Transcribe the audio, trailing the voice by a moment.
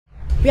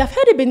We have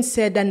heard it been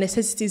said that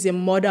necessity is a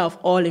mother of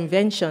all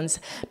inventions,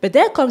 but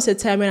there comes a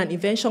time when an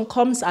invention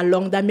comes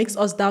along that makes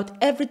us doubt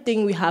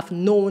everything we have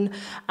known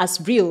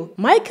as real.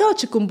 Michael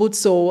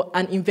Chikumbutso,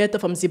 an inventor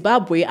from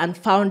Zimbabwe and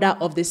founder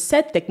of the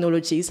SET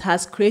Technologies,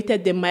 has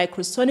created the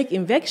microsonic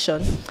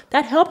invention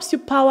that helps you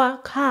power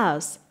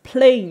cars,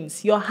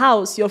 planes, your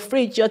house, your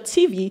fridge, your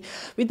TV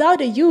without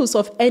the use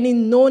of any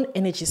known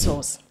energy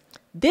source.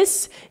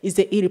 This is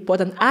the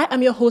E-Report, and I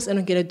am your host,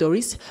 Enogene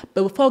Doris.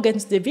 But before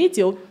getting to the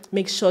video,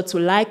 make sure to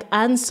like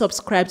and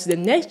subscribe to the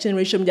Next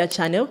Generation Media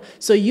channel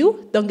so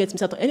you don't get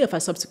missed out on any of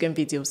our subsequent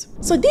videos.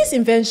 So this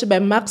invention by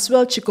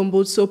Maxwell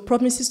Chikumbutso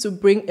promises to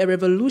bring a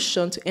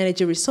revolution to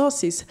energy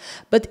resources.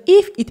 But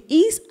if it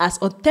is as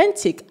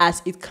authentic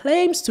as it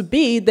claims to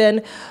be,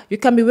 then you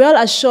can be well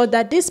assured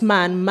that this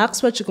man,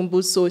 Maxwell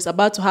Chikumbutso, is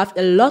about to have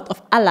a lot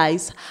of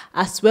allies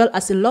as well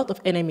as a lot of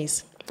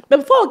enemies.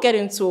 But before we get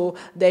into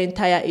the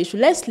entire issue,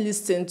 let's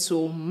listen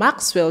to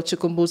Maxwell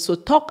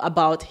Chikumbutso talk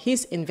about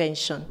his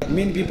invention.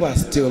 Many people are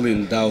still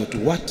in doubt.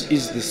 What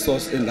is the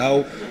source and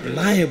how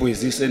reliable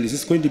is this? And is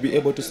this going to be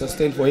able to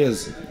sustain for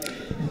years?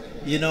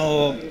 You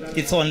know,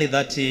 it's only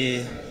that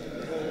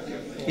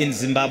in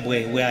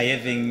Zimbabwe we are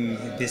having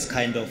this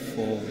kind of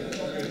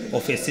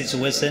a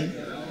situation.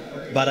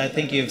 But I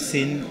think you've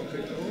seen,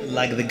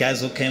 like the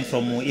guys who came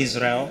from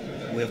Israel.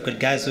 We've got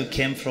guys who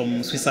came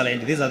from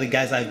Switzerland. These are the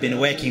guys I've been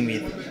working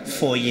with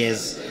 4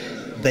 years.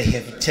 They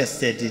have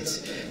tested it.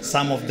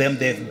 Some of them,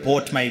 they've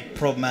bought my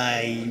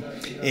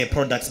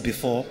products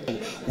before.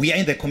 We are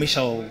in the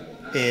commercial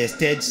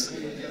stage.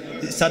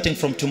 Starting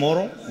from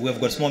tomorrow, we've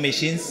got small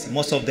machines.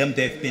 Most of them,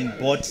 they've been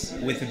bought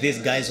with these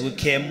guys who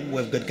came.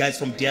 We've got guys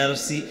from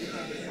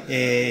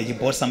DRC. He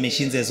bought some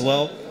machines as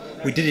well.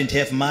 We didn't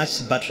have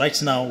much, but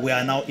right now, we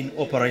are now in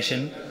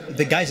operation.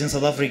 The guys in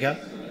South Africa,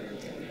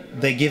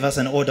 they give us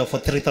an order for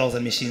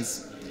 3,000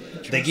 machines.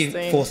 They give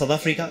for South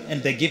Africa,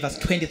 and they give us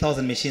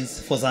 20,000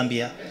 machines for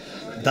Zambia.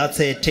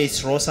 That's a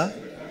Taste Rosa,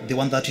 the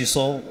one that you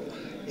saw.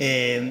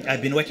 I've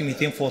been working with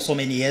him for so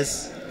many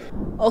years.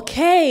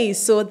 Okay,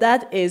 so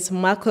that is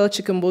Michael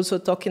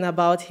Chikumbutso talking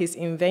about his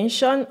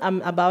invention,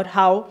 about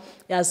how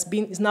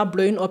it's now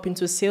blowing up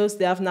into sales.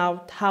 They have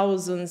now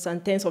thousands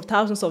and tens of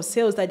thousands of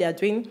sales that they are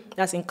doing.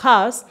 That's in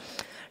cars.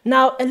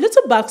 Now, a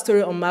little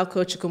backstory on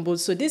Michael Chikumbutso.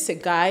 So this is a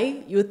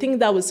guy, you would think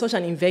that with such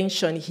an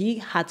invention, he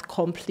had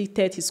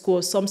completed his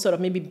school, some sort of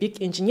maybe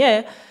big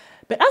engineer,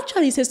 but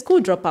actually he's a school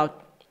dropout.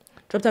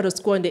 Dropped out of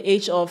school at the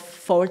age of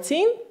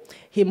 14.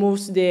 He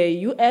moved to the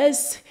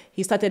US.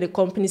 He started a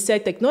company,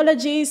 SET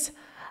Technologies,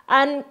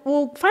 and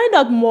we'll find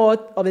out more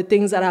of the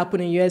things that happen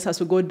in the US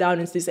as we go down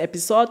into this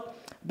episode.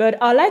 But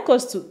I'd like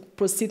us to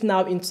proceed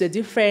now into the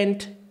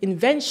different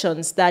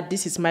inventions that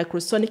this is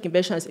microsonic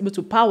invention is able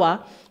to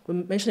power. We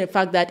mentioned the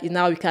fact that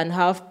now you can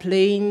have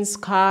planes,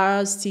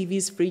 cars,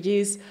 TVs,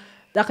 fridges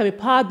that can be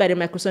powered by the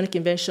microsonic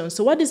invention.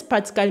 So what this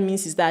practically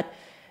means is that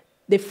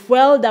the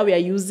fuel that we are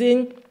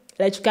using,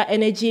 electrical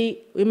energy,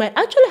 we might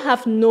actually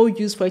have no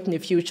use for it in the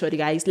future,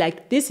 guys.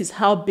 Like, this is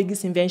how big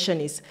this invention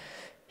is.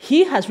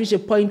 He has reached a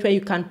point where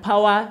you can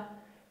power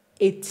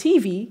a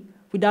TV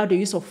without the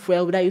use of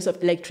fuel, without the use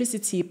of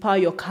electricity, power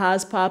your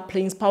cars, power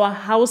planes, power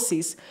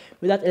houses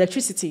without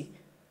electricity.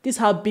 This is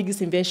how big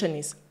this invention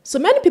is. So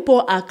many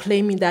people are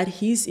claiming that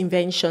his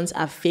inventions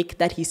are fake,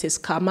 that he's a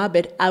scammer,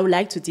 but I would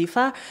like to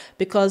differ,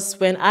 because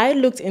when I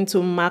looked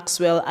into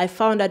Maxwell, I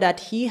found out that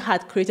he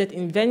had created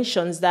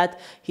inventions that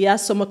he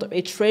has somewhat of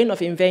a train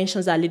of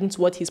inventions that are leading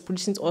to what he's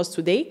producing to us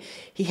today.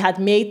 He had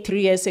made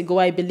 3 years ago,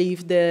 I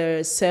believe,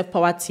 the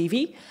self-powered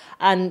TV,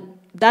 and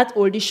that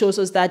already shows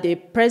us that the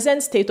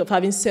present state of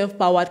having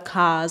self-powered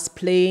cars,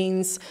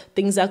 planes,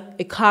 things that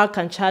a car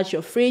can charge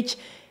your fridge,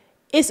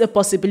 is a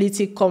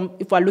possibility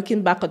if we're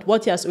looking back at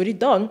what he has already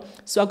done.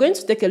 So we're going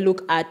to take a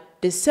look at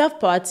the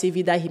self-powered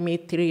TV that he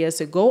made 3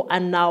 years ago,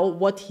 and now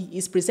what he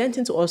is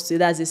presenting to us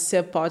today as the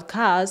self-powered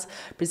cars,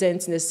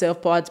 presenting the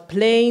self-powered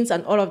planes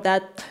and all of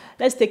that.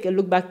 Let's take a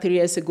look back 3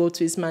 years ago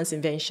to this man's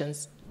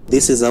inventions.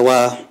 This is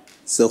our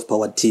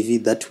self-powered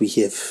TV that we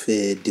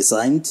have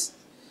designed.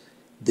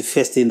 The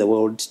first in the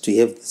world to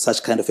have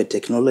such kind of a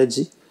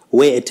technology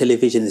where a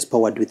television is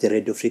powered with a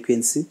radio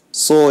frequency.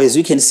 So as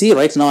you can see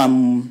right now,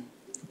 I'm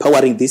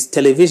powering this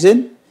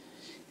television.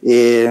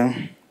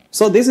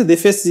 So this is the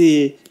first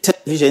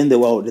television in the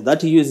world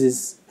that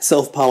uses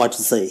self-power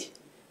to say.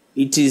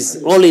 It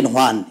is all in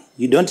one.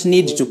 You don't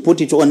need to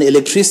put it on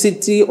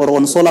electricity or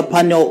on solar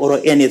panel or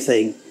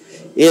anything.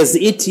 As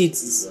it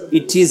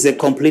is a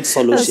complete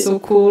solution. That's so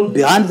cool.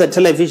 Behind the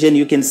television,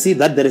 you can see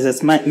that there is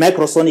a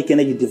microsonic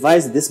energy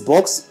device, this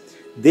box.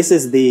 This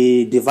is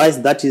the device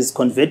that is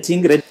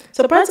converting.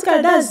 So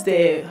practically, that's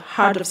the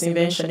heart of this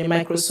invention, the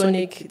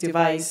microsonic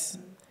device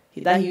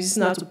that he uses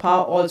now to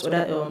power all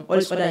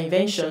his other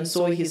inventions.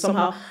 So he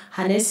somehow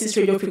harnesses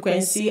radio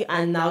frequency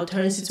and now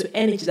turns it into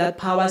energy that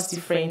powers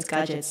different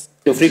gadgets.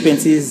 The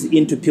frequencies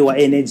into pure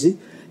energy.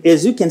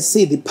 As you can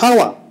see, the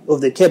power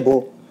of the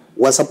cable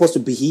was supposed to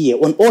be here.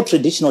 On all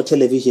traditional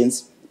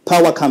televisions,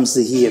 power comes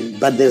here,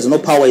 but there's no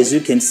power, as you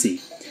can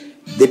see.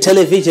 The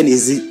television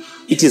is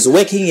it is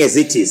working as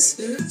it is.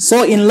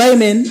 So in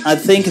layman, I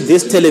think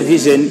this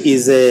television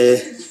is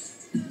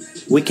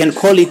we can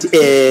call it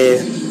a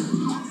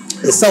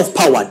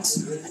self-powered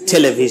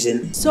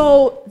television.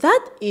 So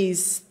that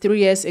is 3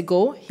 years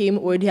ago, him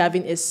already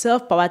having a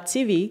self-powered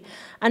TV.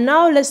 And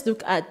now let's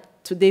look at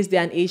today's day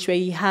and age where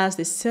he has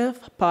the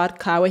self-powered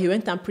car, where he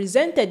went and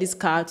presented this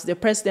car to the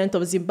president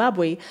of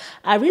Zimbabwe.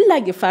 I really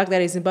like the fact that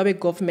the Zimbabwe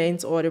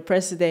government or the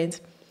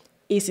president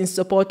is in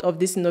support of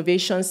these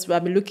innovations. We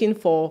have been looking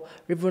for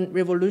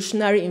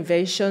revolutionary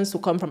inventions to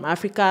come from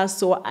Africa.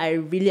 So I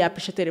really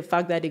appreciated the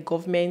fact that the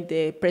government,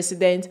 the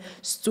president,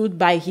 stood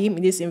by him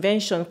in this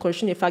invention,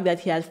 considering the fact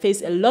that he had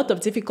faced a lot of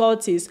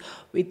difficulties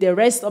with the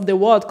rest of the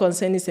world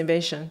concerning this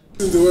invention.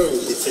 In the world.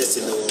 The first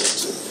in the world.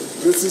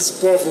 This is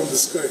power from the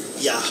sky.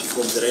 Yeah,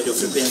 from the radio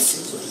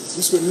frequency.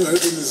 This one you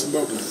have in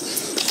Zimbabwe.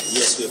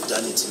 Yes, we have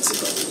done it in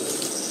Zimbabwe.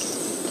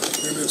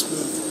 Can you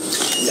explain?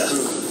 Yeah.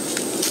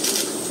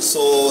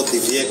 So the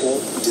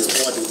vehicle, it is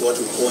powered with what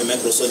we call a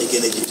microsonic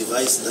energy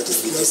device. That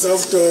is the That's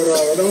after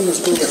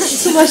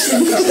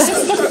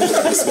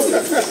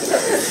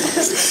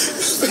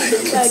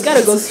I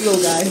gotta go slow,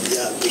 guys.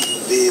 Yeah,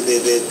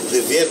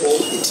 the vehicle,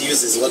 it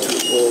uses what we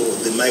call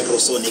the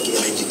microsonic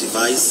energy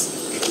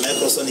device. The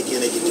microsonic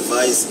energy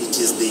device, it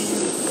is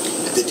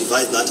the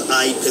device that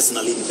I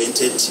personally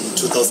invented in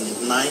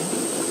 2009,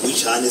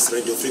 which harness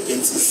radio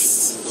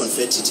frequencies,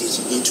 converted it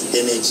into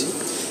energy.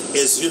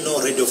 As you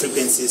know, radio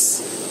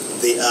frequencies,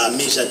 they are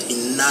measured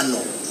in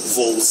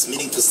nanovolts,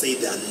 meaning to say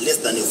they are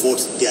less than a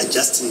volt. They are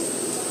just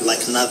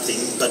like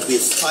nothing. But we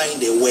find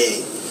a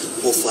way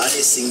of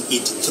harnessing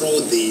it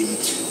through the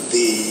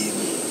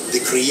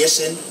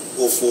creation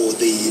of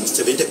the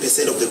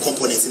 70% of the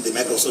components in the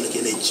microsonic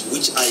energy,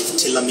 which I've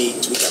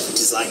tailor-made, which I've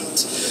designed.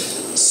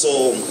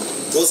 So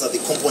those are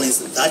the components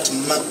that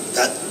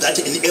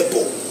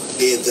enable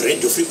the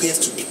radio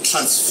frequency to be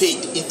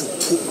transferred into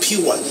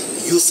pure,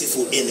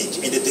 useful energy.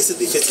 And this is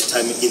the first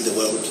time in the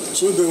world.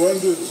 So they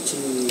wanted to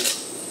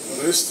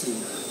arrest him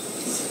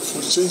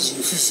for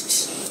changing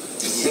physics.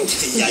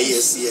 Yeah,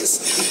 yes.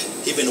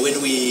 Even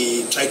when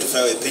we tried to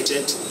file a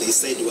patent, they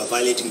said we were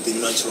violating the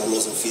natural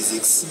laws of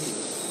physics.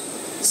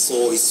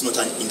 So it's not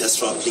an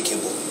industrial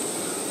applicable.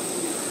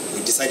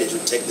 We decided to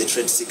take the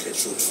trade secret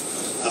route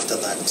after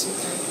that.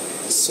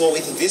 So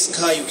with this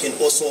car, you can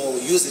also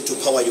use it to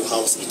power your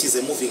house. It is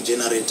a moving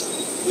generator.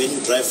 When you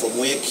drive from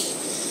work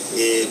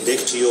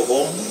back to your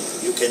home,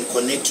 you can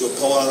connect your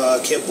power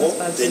cable,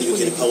 then you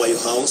can power your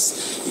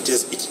house. It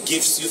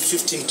gives you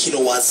 15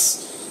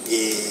 kilowatts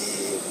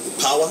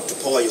power to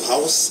power your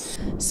house.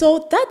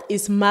 So that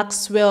is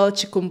Maxwell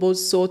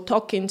Chikumbutso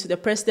talking to the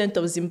president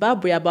of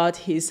Zimbabwe about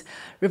his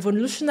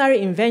revolutionary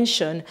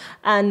invention.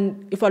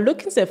 And if we're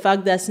looking at the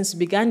fact that since we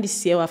began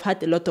this year, we've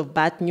had a lot of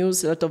bad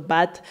news, a lot of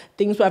bad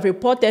things we have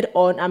reported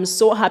on. I'm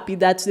so happy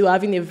that we're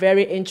having a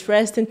very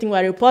interesting thing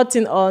we're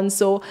reporting on.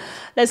 So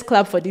let's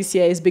clap for this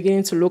year. It's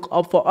beginning to look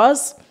up for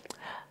us.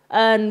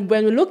 And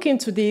when we look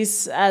into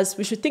this, as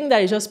we should think that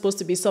it's just supposed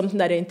to be something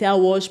that the entire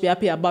world should be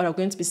happy about. We're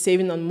going to be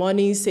saving on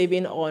money,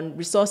 saving on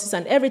resources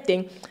and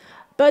everything.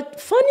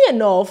 But funny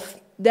enough,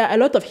 there are a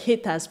lot of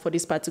haters for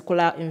this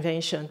particular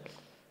invention.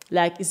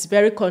 Like, it's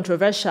very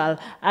controversial.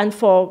 And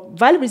for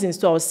valid reasons,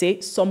 too, I would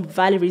say, some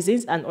valid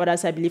reasons, and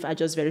others, I believe, are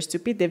just very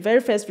stupid. The very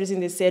first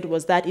reason they said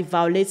was that it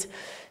violates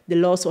the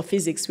laws of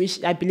physics,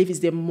 which I believe is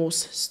the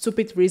most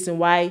stupid reason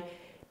why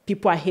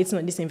people are hating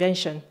on this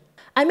invention.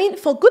 I mean,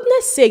 for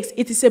goodness sakes,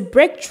 it is a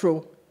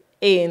breakthrough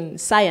in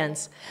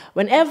science.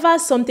 Whenever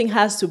something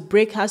has to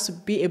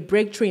be a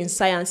breakthrough in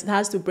science, it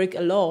has to break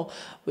a law.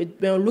 When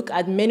we look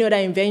at many other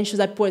inventions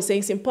that people are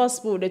saying it's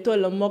impossible, they told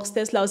Elon Musk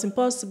Tesla was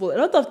impossible. A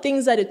lot of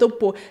things that they told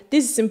people,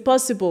 this is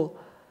impossible.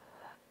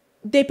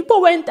 The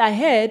people went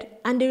ahead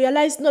and they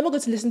realized, no, I'm not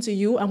going to listen to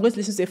you. I'm going to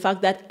listen to the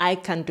fact that I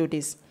can do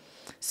this.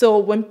 So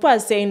when people are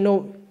saying,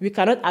 no, we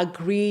cannot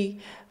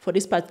agree for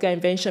this particular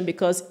invention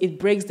because it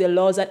breaks the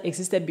laws that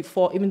existed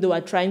before, even though we're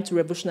trying to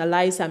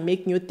revolutionize and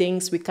make new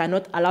things, we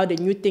cannot allow the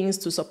new things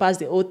to surpass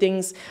the old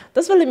things.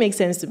 Doesn't really make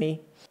sense to me.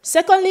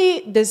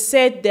 Secondly, they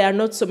said there are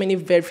not so many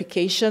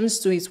verifications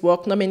to his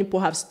work. Not many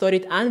people have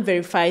studied and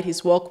verified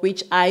his work,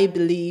 which I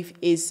believe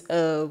is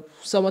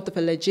somewhat of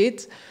a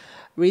legit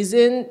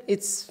reason.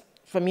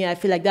 For me, I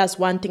feel like that's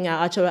one thing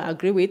I actually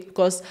agree with,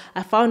 because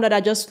I found out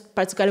that just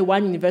particularly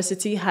one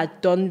university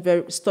had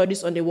done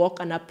studies on the work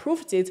and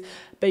approved it.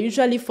 But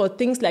usually for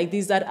things like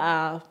these that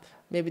are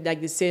maybe like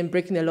the same,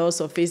 breaking the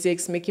laws of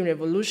physics, making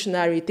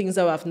revolutionary, things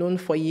that we have known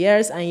for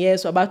years and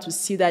years, we're about to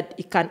see that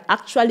it can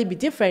actually be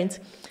different.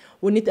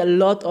 We need a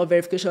lot of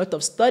verification, a lot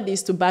of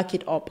studies to back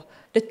it up.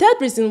 The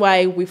third reason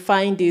why we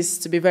find this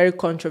to be very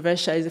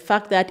controversial is the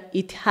fact that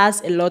it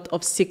has a lot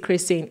of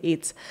secrecy in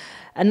it.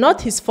 And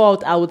not his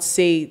fault, I would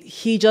say.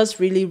 He just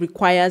really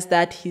requires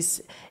that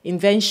his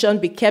invention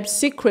be kept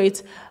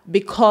secret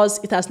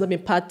because it has not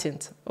been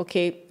patented,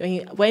 okay? When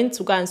he went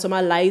to go and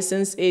someone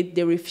license it,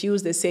 they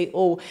refused. They say,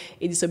 oh,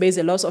 it disobeys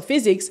the laws of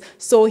physics.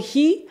 So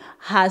he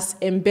has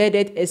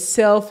embedded a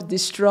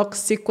self-destruct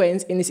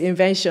sequence in his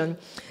invention,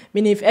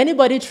 Meaning if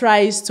anybody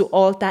tries to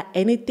alter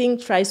anything,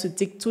 tries to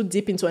dig too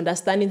deep into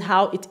understanding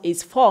how it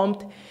is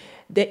formed,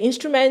 the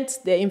instrument,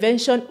 the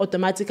invention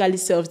automatically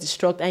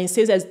self-destruct. And it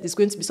says that there's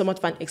going to be somewhat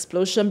of an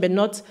explosion, but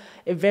not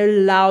a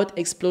very loud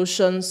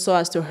explosion so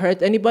as to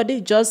hurt anybody,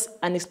 just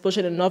an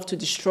explosion enough to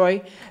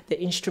destroy the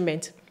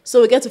instrument.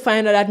 So we get to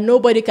find out that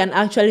nobody can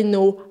actually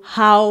know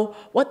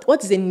what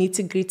is the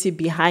nitty-gritty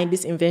behind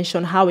this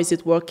invention, how is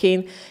it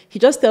working. He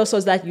just tells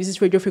us that it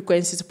uses radio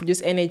frequencies to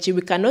produce energy.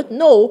 We cannot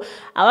know.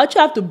 I'll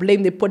actually have to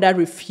blame the people that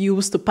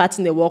refused to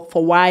patent the work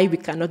for why we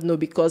cannot know,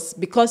 because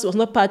it was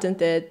not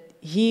patented.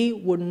 He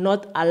would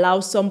not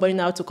allow somebody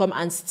now to come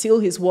and steal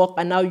his work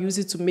and now use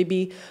it to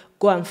maybe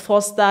go and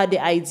foster the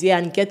idea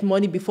and get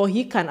money before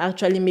he can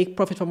actually make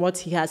profit from what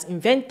he has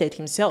invented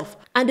himself.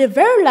 And the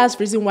very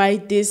last reason why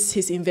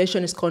his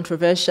invention is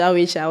controversial,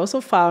 which I also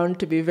found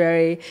to be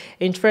very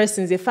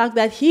interesting, is the fact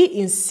that he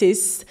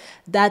insists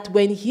that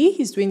when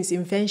he is doing his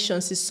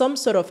inventions, it's some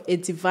sort of a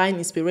divine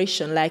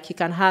inspiration. Like he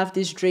can have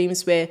these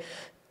dreams where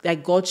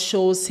like God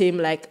shows him,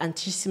 like, and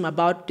teaches him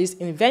about these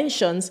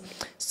inventions.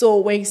 So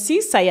when you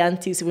see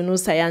scientists, we know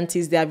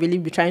scientists, they are really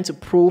trying to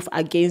prove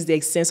against the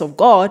existence of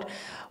God.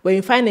 When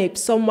you find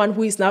someone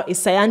who is now a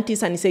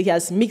scientist and he says he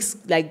has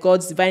mixed like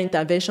God's divine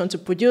intervention to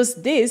produce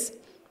this,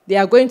 they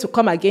are going to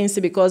come against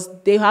it because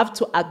they have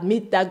to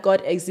admit that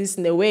God exists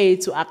in a way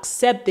to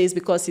accept this,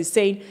 because he's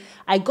saying,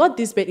 I got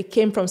this, but it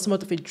came from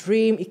somewhat of a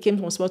dream. It came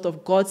from somewhat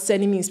of God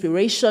sending me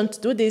inspiration to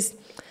do this.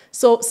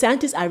 So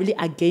scientists are really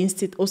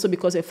against it, also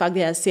because of the fact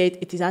they have said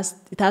it has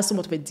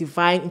somewhat of a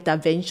divine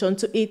intervention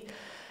to it.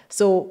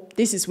 So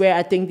this is where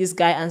I think this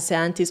guy and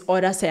scientists,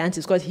 other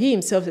scientists, because he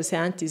himself is a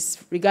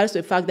scientist, regardless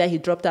of the fact that he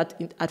dropped out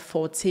at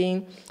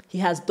 14, he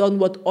has done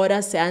what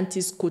other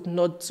scientists could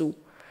not do.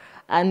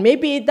 And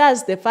maybe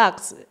that's the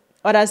fact.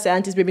 Other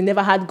scientists maybe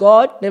never had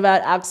God, never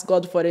asked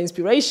God for the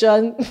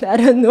inspiration, I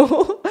don't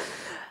know.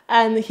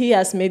 And he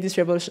has made this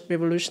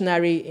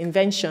revolutionary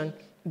invention.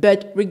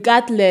 But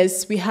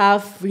regardless, we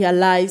have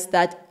realized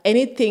that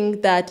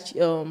anything that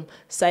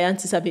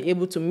scientists have been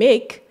able to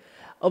make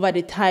over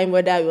the time,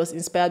 whether it was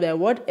inspired by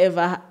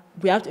whatever,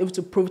 we have to be able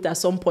to prove it at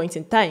some point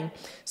in time.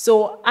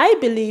 So I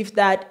believe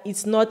that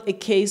it's not a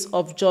case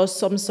of just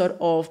some sort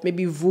of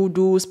maybe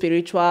voodoo,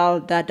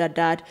 spiritual,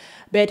 but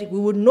we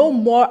would know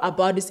more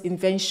about this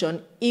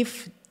invention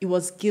if it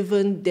was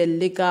given the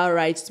legal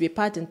rights to be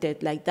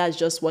patented. Like, that's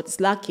just what's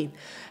lacking.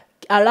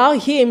 Allow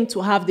him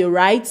to have the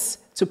rights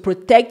to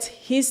protect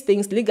his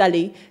things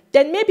legally,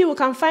 then maybe we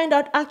can find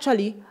out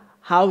actually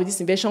how this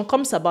invention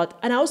comes about.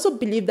 And I also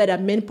believe that there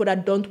are many people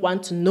that don't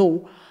want to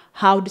know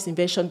how this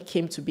invention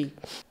came to be.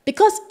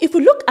 Because if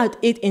we look at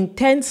it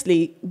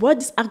intensely, what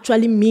this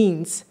actually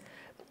means,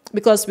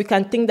 because we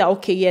can think that,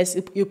 okay, yes,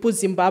 if you put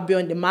Zimbabwe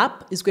on the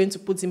map, it's going to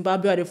put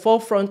Zimbabwe at the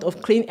forefront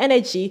of clean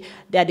energy.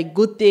 They are the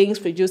good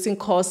things, reducing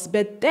costs.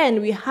 But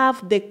then we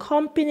have the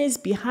companies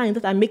behind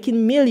that are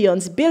making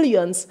millions,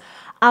 billions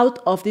out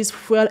of this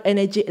fuel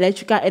energy,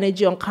 electrical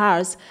energy on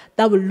cars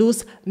that will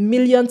lose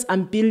millions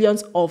and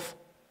billions of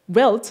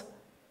wealth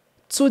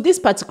to this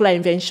particular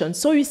invention.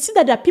 So you see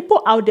that there are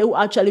people out there who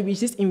actually wish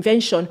this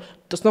invention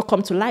does not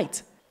come to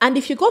light. And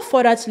if you go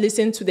further to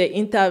listen to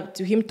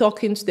to him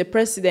talking to the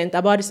president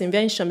about this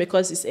invention,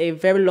 because it's a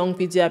very long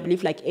video, I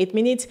believe like 8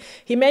 minutes,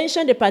 he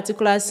mentioned a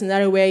particular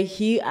scenario where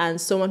he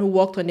and someone who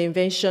worked on the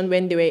invention,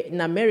 when they were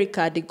in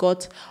America, they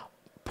got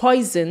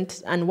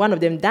poisoned and one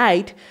of them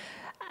died.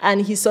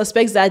 And he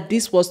suspects that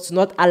this was to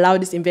not allow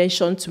this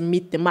invention to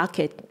meet the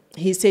market.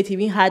 He said he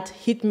even had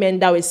hitmen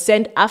that were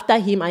sent after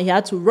him and he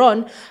had to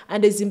run.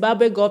 And the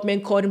Zimbabwe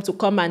government called him to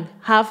come and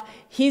have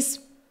his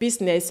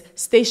business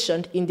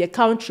stationed in their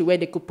country where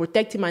they could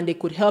protect him and they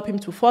could help him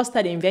to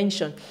foster the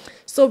invention.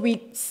 So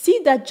we see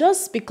that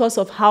just because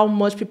of how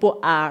much people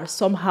are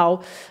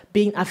somehow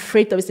being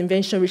afraid of this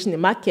invention reaching the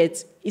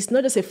market, it's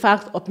not just a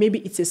fact of maybe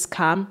it's a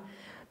scam,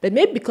 but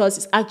maybe because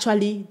it's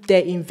actually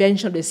the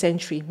invention of the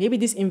century. Maybe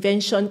this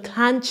invention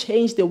can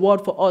change the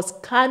world for us,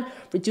 can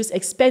reduce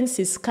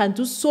expenses, can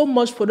do so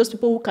much for those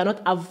people who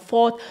cannot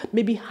afford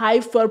maybe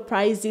high fuel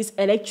prices,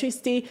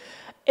 electricity.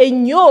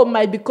 And you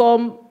might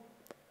become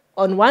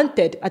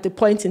unwanted at a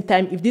point in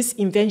time if this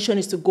invention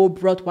is to go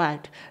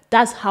broadwide.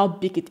 That's how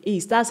big it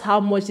is. That's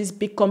how much these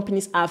big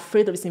companies are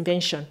afraid of this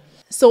invention.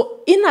 So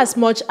in as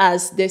much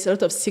as there's a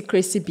lot of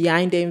secrecy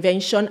behind the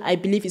invention, I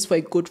believe it's for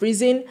a good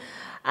reason.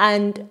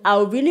 And I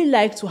would really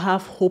like to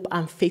have hope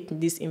and faith in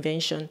this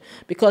invention,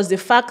 because the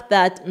fact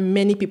that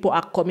many people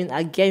are coming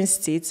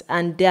against it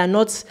and they are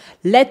not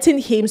letting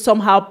him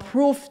somehow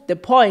prove the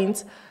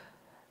point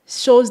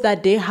shows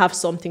that they have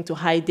something to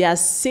hide. They are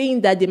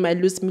saying that they might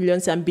lose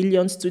millions and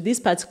billions to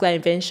this particular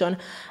invention,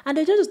 and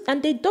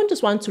they don't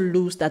just want to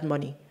lose that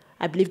money.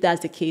 I believe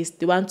that's the case.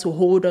 They want to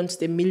hold on to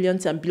the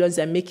millions and billions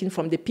they're making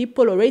from the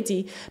people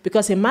already,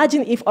 because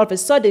imagine if all of a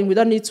sudden we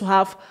don't need to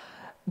have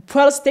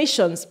fuel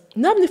stations.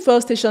 Not many fuel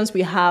stations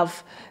we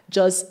have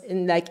just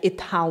in like a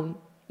town,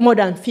 more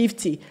than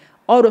 50.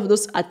 All of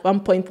those at one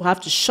point will have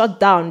to shut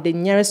down the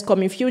nearest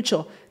coming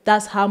future.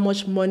 that's how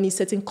much money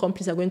certain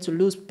companies are going to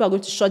lose. People are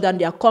going to shut down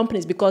their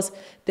companies because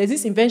there's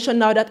this invention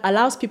now that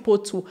allows people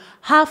to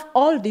have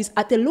all this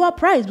at a lower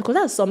price, because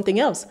that's something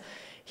else.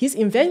 His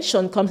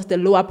invention comes at a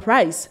lower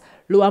price,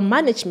 lower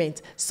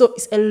management. So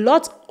it's a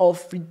lot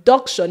of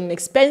reduction in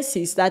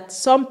expenses that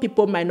some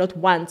people might not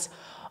want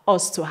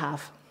us to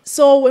have.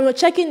 So when we're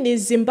checking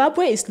this,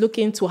 Zimbabwe is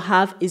looking to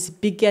have its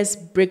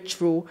biggest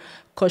breakthrough,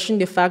 considering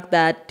the fact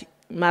that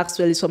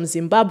Maxwell is from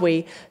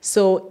Zimbabwe.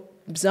 So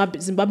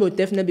Zimbabwe will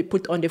definitely be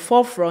put on the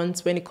forefront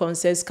when it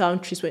concerns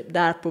countries that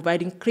are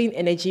providing clean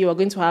energy. We're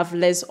going to have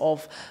less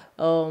of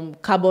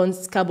carbon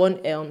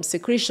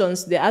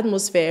secretions to the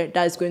atmosphere.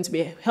 That is going to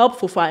be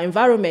helpful for our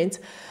environment.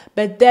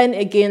 But then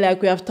again,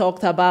 like we have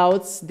talked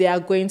about, they are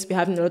going to be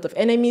having a lot of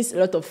enemies, a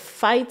lot of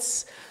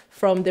fights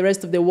from the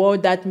rest of the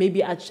world that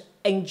maybe are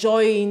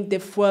enjoying the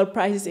fuel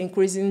prices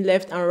increasing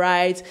left and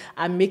right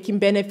and making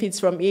benefits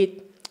from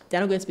it.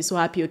 They're not going to be so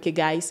happy, okay,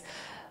 guys?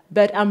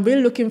 But I'm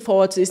really looking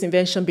forward to this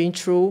invention being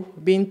true,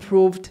 being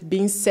proved,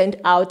 being sent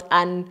out,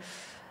 and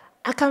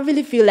I can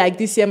really feel like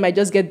this year might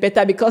just get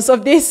better because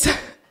of this.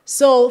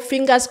 So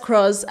fingers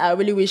crossed. I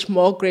really wish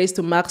more grace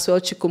to Maxwell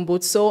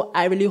Chikumbutso.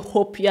 I really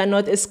hope you are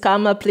not a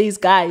scammer. Please,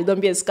 guys, don't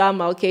be a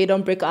scammer, okay?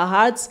 Don't break our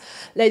hearts.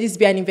 Let this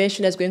be an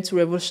invention that's going to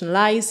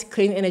revolutionize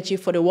clean energy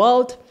for the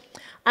world.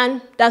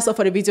 And that's all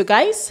for the video,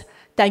 guys.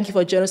 Thank you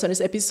for joining us on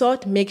this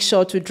episode. Make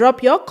sure to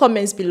drop your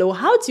comments below.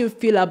 How do you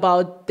feel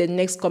about the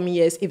next coming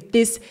years if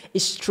this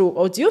is true?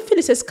 Or do you feel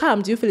it's a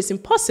scam? Do you feel it's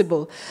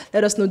impossible?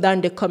 Let us know down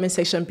in the comment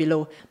section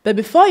below. But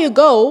before you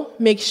go,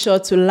 make sure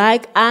to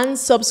like and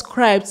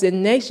subscribe to the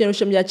Next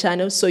Generation Media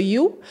channel so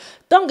you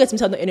don't get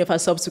missed out on any of our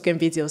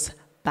subsequent videos.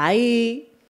 Bye.